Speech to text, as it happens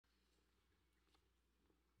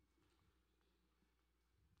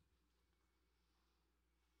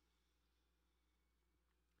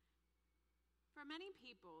For many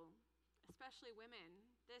people, especially women,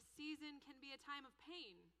 this season can be a time of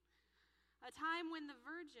pain, a time when the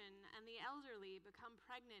virgin and the elderly become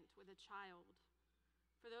pregnant with a child.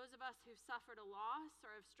 For those of us who've suffered a loss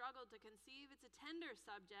or have struggled to conceive, it's a tender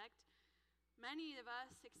subject. Many of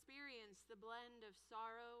us experience the blend of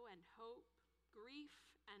sorrow and hope, grief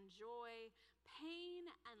and joy, pain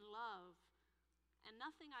and love, and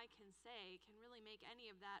nothing I can say can really make any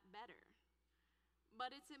of that better.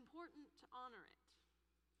 But it's important to honor it.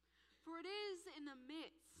 For it is in the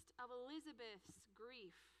midst of Elizabeth's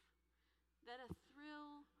grief that a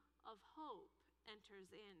thrill of hope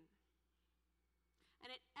enters in. And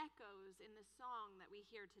it echoes in the song that we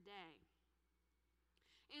hear today.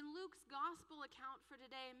 In Luke's gospel account for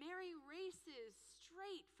today, Mary races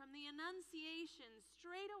straight from the Annunciation,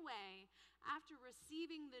 straight away after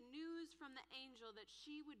receiving the news from the angel that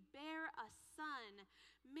she would bear a son.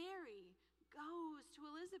 Mary goes to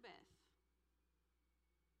Elizabeth.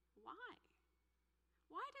 Why?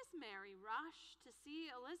 Why does Mary rush to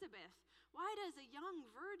see Elizabeth? Why does a young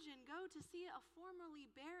virgin go to see a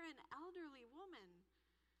formerly barren elderly woman?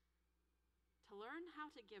 To learn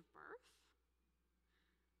how to give birth?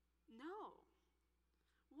 No.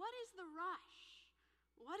 What is the rush?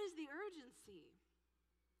 What is the urgency?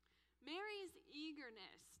 Mary's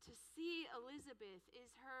eagerness to see Elizabeth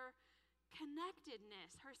is her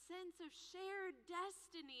connectedness, her sense of shared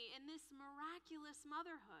destiny in this miraculous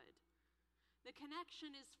motherhood. The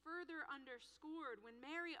connection is further underscored when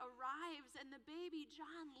Mary arrives and the baby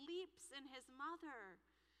John leaps in his mother.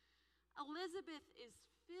 Elizabeth is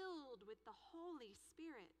filled with the Holy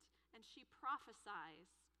Spirit, and she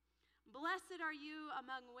prophesies, "Blessed are you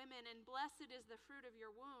among women, and blessed is the fruit of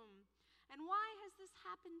your womb. And why has this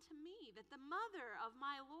happened to me, that the mother of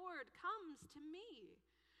my Lord comes to me?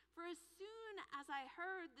 For as soon as I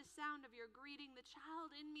heard the sound of your greeting, the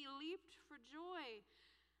child in me leaped for joy.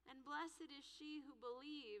 And blessed is she who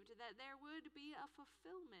believed that there would be a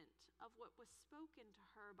fulfillment of what was spoken to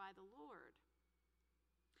her by the Lord."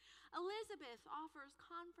 Elizabeth offers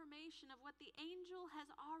confirmation of what the angel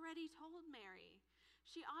has already told Mary.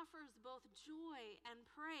 She offers both joy and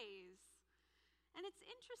praise. And it's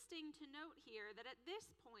interesting to note here that at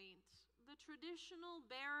this point, the traditional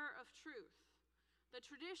bearer of truth, the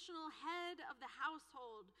traditional head of the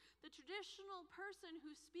household, the traditional person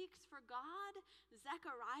who speaks for God,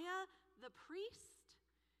 Zechariah, the priest,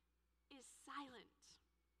 is silent.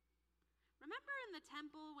 Remember in the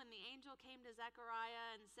temple when the angel came to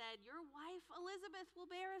Zechariah and said, "Your wife Elizabeth will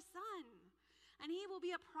bear a son, and he will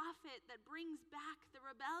be a prophet that brings back the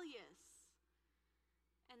rebellious."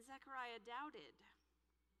 And Zechariah doubted.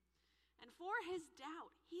 And for his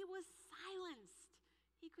doubt, he was silenced.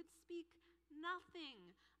 He could speak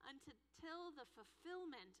nothing until the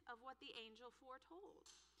fulfillment of what the angel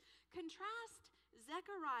foretold. Contrast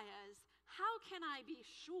Zechariah's "how can I be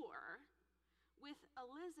sure" with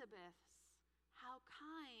Elizabeth's "how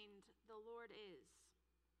kind the Lord is."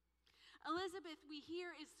 Elizabeth, we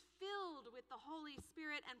hear, is filled with the Holy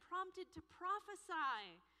Spirit and prompted to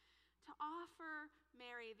prophesy, to offer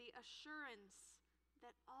Mary the assurance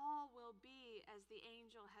that all will be as the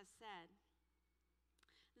angel has said.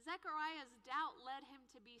 Zechariah's doubt led him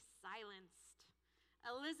to be silenced.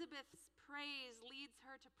 Elizabeth's praise leads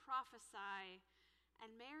her to prophesy,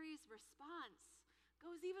 and Mary's response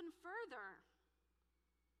goes even further.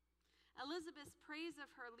 Elizabeth's praise of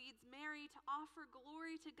her leads Mary to offer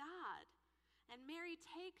glory to God, and Mary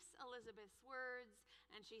takes Elizabeth's words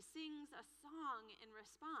and she sings a song in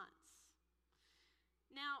response.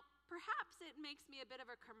 Now, perhaps it makes me a bit of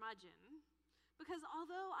a curmudgeon, because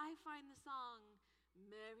although I find the song,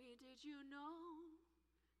 "Mary, did you know?"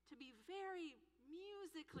 to be very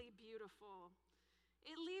musically beautiful,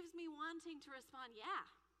 it leaves me wanting to respond, yeah,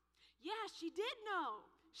 she did know.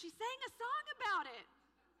 She sang a song about it.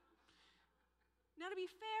 Now, to be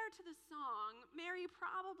fair to the song, Mary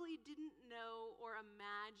probably didn't know or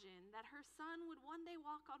imagine that her son would one day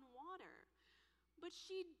walk on water. But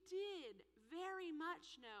she did very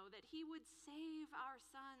much know that he would save our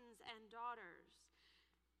sons and daughters.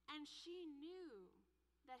 And she knew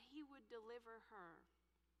that he would deliver her.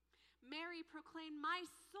 Mary proclaimed, "My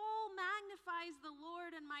soul magnifies the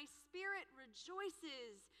Lord, and my spirit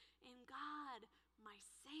rejoices in God, my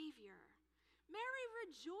Savior." Mary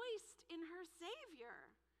rejoiced in her Savior,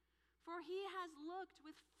 for he has looked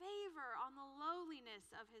with favor on the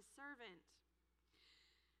lowliness of his servant.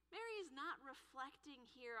 Mary is not reflecting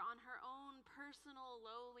here on her own personal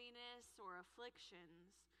lowliness or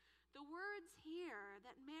afflictions. The words here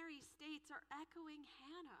that Mary states are echoing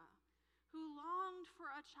Hannah, who longed for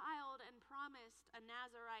a child and promised a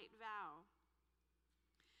Nazirite vow.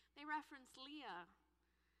 They reference Leah.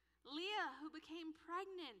 Leah, who became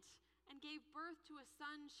pregnant and gave birth to a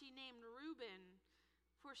son she named Reuben,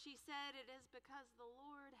 for she said, "It is because the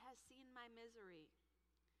Lord has seen my misery."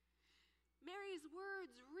 Mary's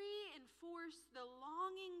words reinforce the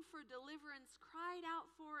longing for deliverance cried out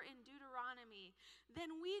for in Deuteronomy.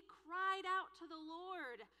 Then we cried out to the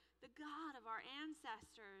Lord, the God of our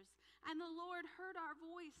ancestors, and the Lord heard our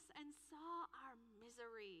voice and saw our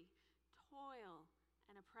misery, toil,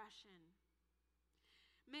 and oppression.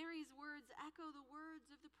 Mary's words echo the words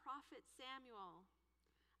of the prophet Samuel.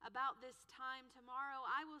 About this time tomorrow,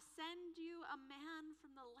 I will send you a man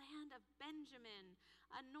from the land of Benjamin,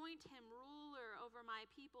 anoint him ruler over my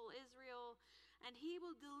people Israel, and he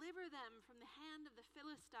will deliver them from the hand of the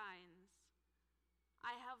Philistines.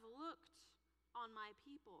 I have looked on my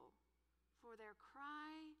people, for their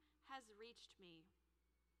cry has reached me.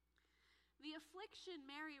 The affliction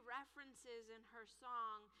Mary references in her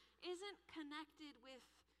song isn't connected with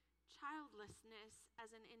childlessness as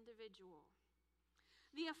an individual.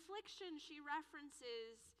 The affliction she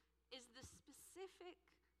references is the specific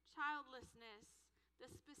childlessness,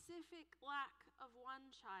 the specific lack of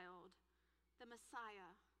one child, the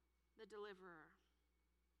Messiah, the deliverer.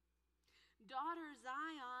 Daughter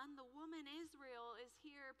Zion, the woman Israel, is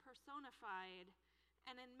here personified,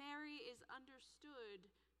 and in Mary is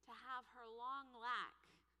understood to have her long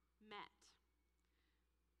lack met.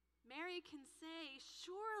 Mary can say,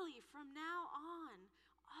 "Surely from now on,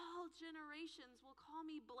 all generations will call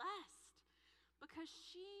me blessed," because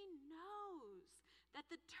she knows that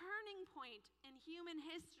the turning point in human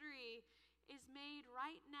history is made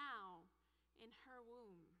right now in her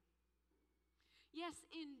womb. Yes,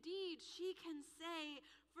 indeed, she can say,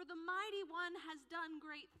 "For the Mighty One has done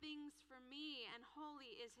great things for me, and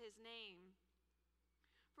holy is his name."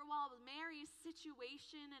 For while Mary's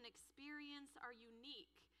situation and experience are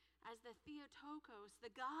unique as the Theotokos, the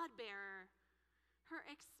God-bearer, her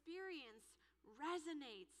experience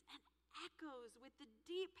resonates and echoes with the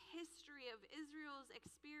deep history of Israel's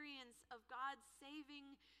experience of God's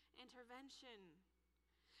saving intervention.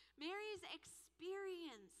 Mary's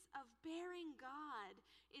experience of bearing God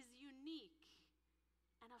is unique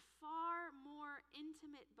and a far more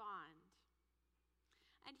intimate bond.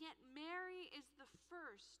 And yet Mary is the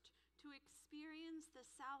first to experience the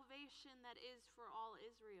salvation that is for all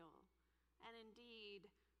Israel, and indeed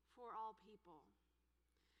for all people.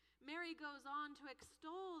 Mary goes on to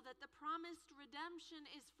extol that the promised redemption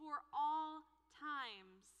is for all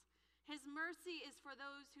times. His mercy is for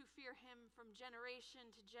those who fear him from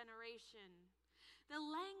generation to generation. The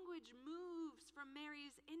language moves from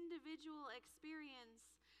Mary's individual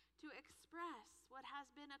experience to express what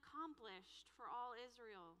has been accomplished for all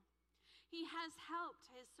Israel. He has helped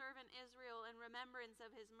his servant Israel in remembrance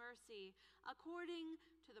of his mercy, according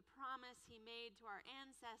to the promise he made to our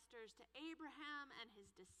ancestors, to Abraham and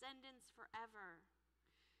his descendants forever.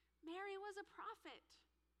 Mary was a prophet.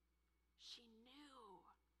 She knew.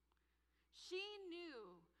 She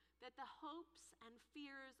knew that the hopes and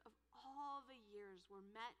fears of all the years were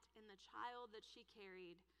met in the child that she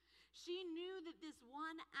carried. She knew that this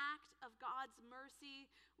one act of God's mercy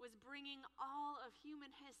was bringing all of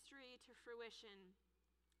human history to fruition.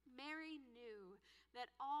 Mary knew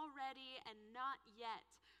that already and not yet,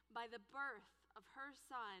 by the birth of her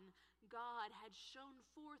son, God had shown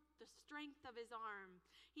forth the strength of his arm.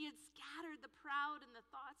 He had scattered the proud in the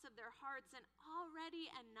thoughts of their hearts, and already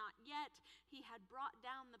and not yet, he had brought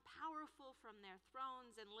down the powerful from their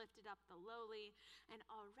thrones and lifted up the lowly. And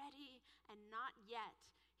already and not yet,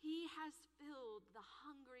 he has filled the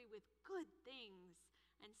hungry with good things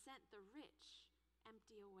and sent the rich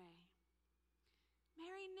empty away.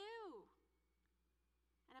 Mary knew.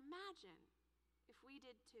 And imagine if we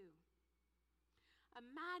did too.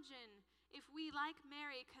 Imagine if we, like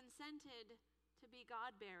Mary, consented to be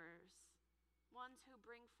God-bearers, ones who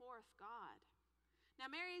bring forth God. Now,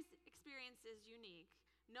 Mary's experience is unique.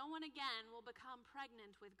 No one again will become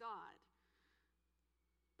pregnant with God.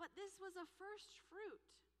 But this was a first fruit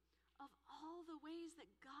of all the ways that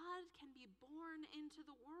God can be born into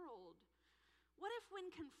the world. What if when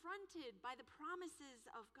confronted by the promises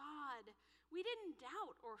of God, we didn't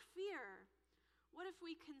doubt or fear? What if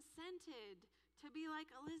we consented to be like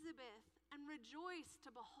Elizabeth and rejoice to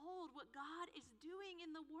behold what God is doing in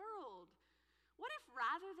the world? What if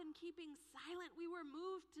rather than keeping silent, we were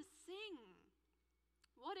moved to sing?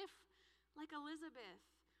 What if, like Elizabeth,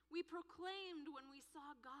 we proclaimed when we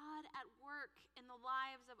saw God at work in the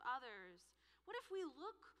lives of others? What if we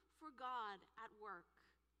look for God at work?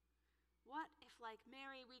 What if, like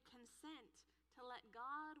Mary, we consent to let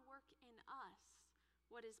God work in us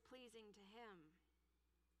what is pleasing to him?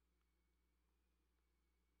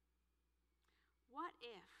 What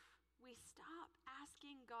if we stop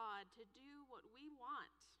asking God to do what we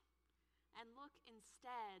want and look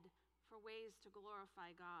instead for ways to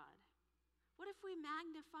glorify God? What if we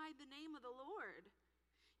magnified the name of the Lord?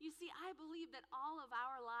 You see, I believe that all of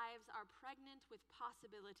our lives are pregnant with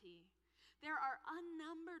possibility. There are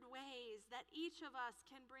unnumbered ways that each of us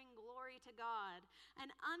can bring glory to God, and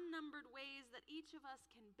unnumbered ways that each of us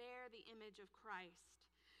can bear the image of Christ.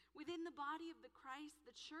 Within the body of the Christ,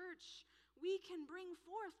 the church, we can bring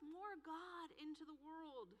forth more God into the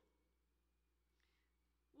world.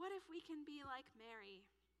 What if we can be like Mary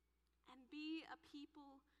and be a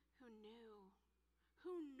people who know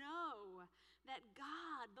that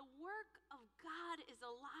God, the work of God, is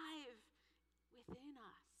alive within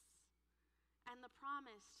us, and the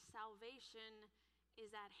promised salvation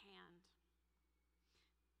is at hand.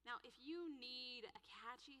 Now, if you need a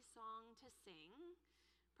catchy song to sing,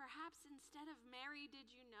 perhaps instead of Mary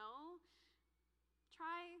Did You Know,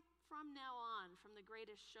 try From Now On from The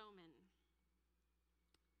Greatest Showman.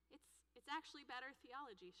 It's actually better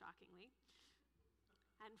theology, shockingly.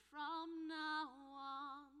 And from now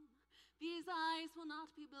on, these eyes will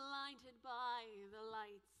not be blinded by the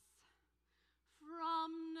lights.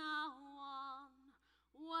 From now on,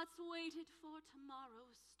 what's waited for tomorrow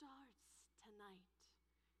starts tonight.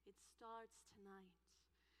 It starts tonight.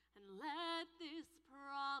 And let this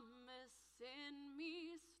promise in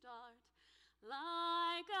me start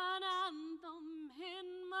like an anthem in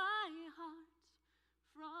my heart.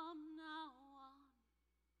 From now on,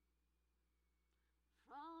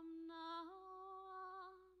 from now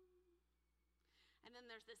on. And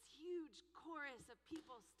then there's this huge chorus of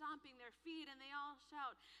people stomping their feet, and they all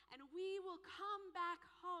shout, and we will come back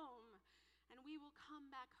home, and we will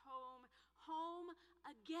come back home, home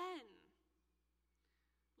again.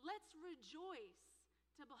 Let's rejoice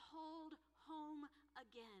to behold home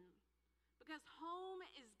again, because home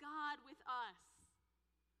is God with us.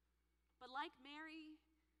 But like Mary,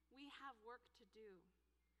 we have work to do.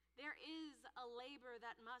 There is a labor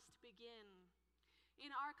that must begin.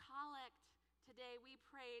 In our collect today, we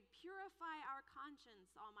prayed, purify our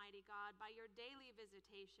conscience, Almighty God, by your daily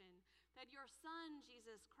visitation, that your Son,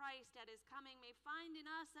 Jesus Christ, at his coming, may find in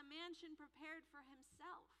us a mansion prepared for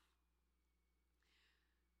himself.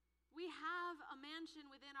 We have a mansion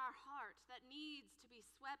within our heart that needs to be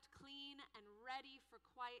swept clean and ready for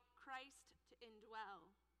Christ to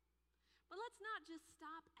indwell. But let's not just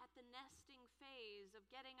stop at the nesting phase of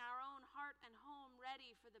getting our own heart and home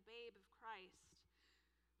ready for the babe of Christ.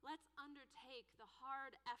 Let's undertake the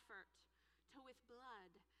hard effort to, with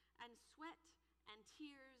blood and sweat and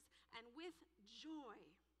tears and with joy,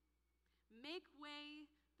 make way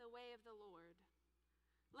the way of the Lord.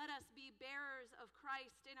 Let us be bearers of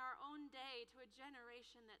Christ in our own day to a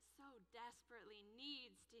generation that so desperately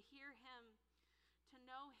needs to hear him, to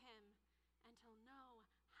know him, and to know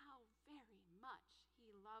how very much he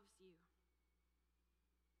loves you.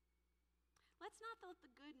 Let's not let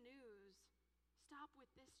the good news stop with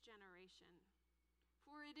this generation,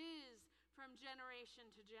 for it is from generation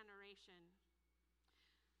to generation.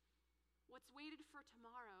 What's waited for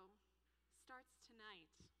tomorrow starts tonight.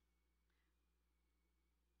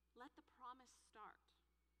 Let the promise start.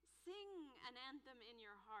 Sing an anthem in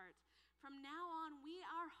your heart. From now on, we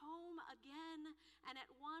are home again and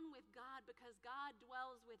at one with God because God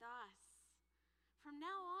dwells with us. From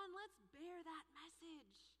now on, let's bear that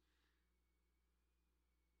message.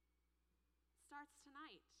 It starts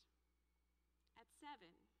tonight at 7.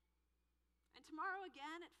 And tomorrow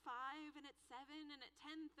again at 5 and at 7 and at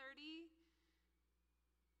 10:30.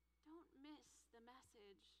 Don't miss the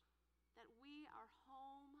message